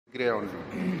Grey only.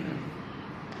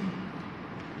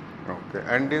 Okay,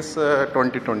 and this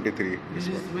 2023. This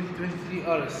is 2023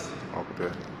 Urus.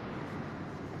 Okay.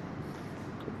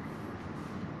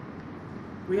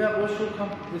 We have also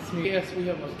come with me. Yes, we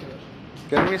have also.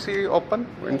 Can we see open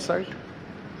inside?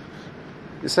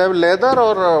 This have leather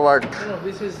or what? No,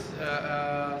 this is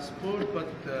sport, but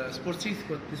sport seat,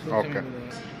 but this one Okay. coming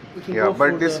with us. Yeah,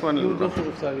 but this one. You will go for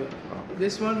Octavia.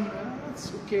 This one,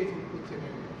 it's okay to put in.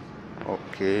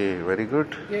 Okay, very good.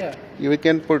 Yeah. We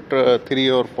can put 3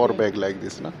 or 4 bag like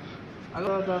this, na?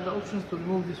 The options to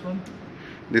remove this one.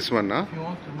 This one, na? If you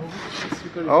want to remove it, you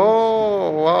can remove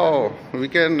Oh, wow. We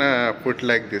can put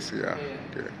like this, yeah.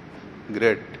 Okay.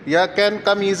 Great. Yeah, can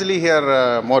come easily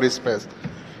here, more space.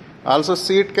 Also,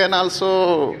 seat can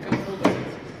also...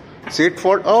 Seat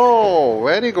fold. Oh,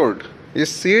 very good. Is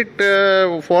seat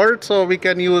fold, so we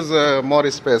can use more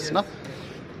space, yes. Na?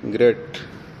 Great.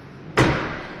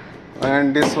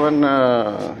 And this one,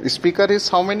 speaker is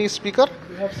how many speaker?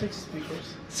 We have 6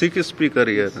 speakers. 6 speaker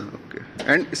here. Okay.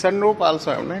 And sunroof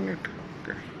also have, right?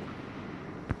 Okay.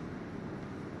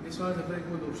 This one is a very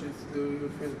good option. You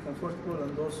will feel comfortable,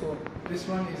 and also this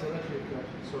one is a luxury car.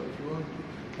 So if you want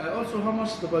to, also how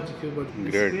much the budget you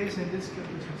budget? Great. Space in this car.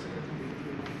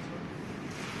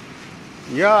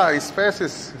 Yeah, space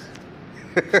is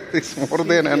it's more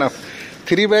than enough.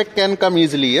 3 bag can come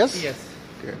easily, yes? Yes.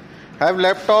 Okay. Have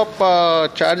laptop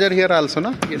charger here also,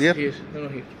 na? Yes, here. Here. No,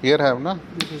 here. Here have, na?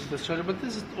 This is the charger, but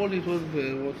this is only 12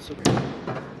 watts.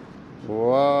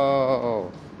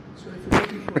 Wow. So if you're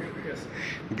looking for yes.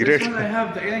 Great. This one I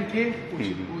have the LNK,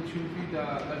 which will be the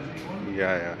luxury one.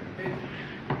 Yeah.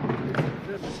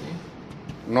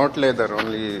 Not leather,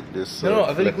 only this. No,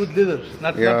 a very good leather,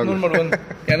 not normal one.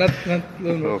 Yeah, not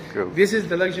normal. Okay. This is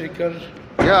the luxury car.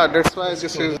 Yeah, that's why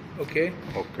this is. Okay.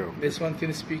 Okay. This one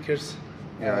 10 speakers.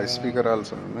 Yeah, speaker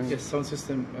also. No? Yes, sound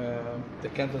system, the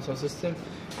Canton sound system.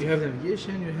 You have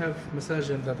navigation, you have massage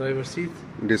in the driver's seat.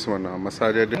 This one,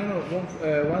 massage. No,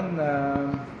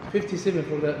 157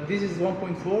 for that. This is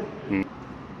 1.4.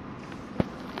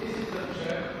 This is the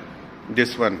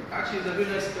This one. actually the very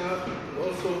nice car.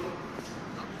 Also,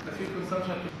 the fuel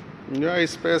consumption. Yeah,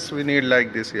 space we need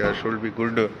like this. Yeah, should be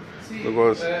good. See,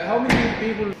 Because how many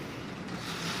people?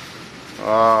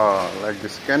 like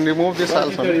this. Can remove this But also.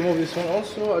 you can remove this one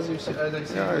also, as I said.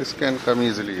 Yeah, it can come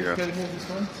easily. You Yeah. can remove this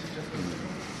one.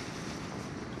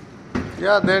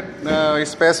 Yeah, that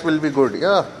space will be good. Yeah.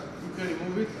 You can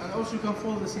remove it, and also you can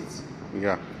fold the seats.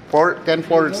 Yeah. Can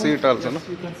fold seat also, no? Yes,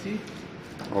 you can see.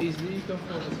 Okay. Easily you can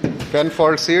fold the seat. Can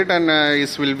fold seat and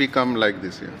it will become like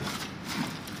this. Yeah.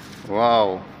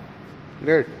 Wow.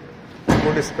 Great.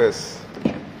 Good space.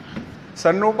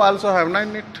 Sunroof also have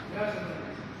in it.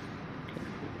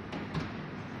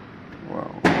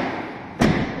 Wow.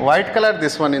 White color,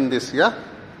 this one in this, yeah?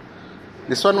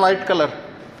 This one white color. You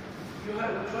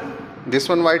have which one? This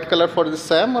one white color for the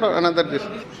same or another? This?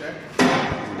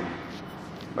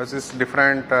 But it's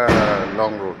different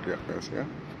long route, yeah. Yes, yeah.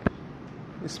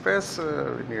 Space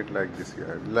we need like this,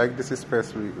 yeah. Like this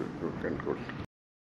space we can put.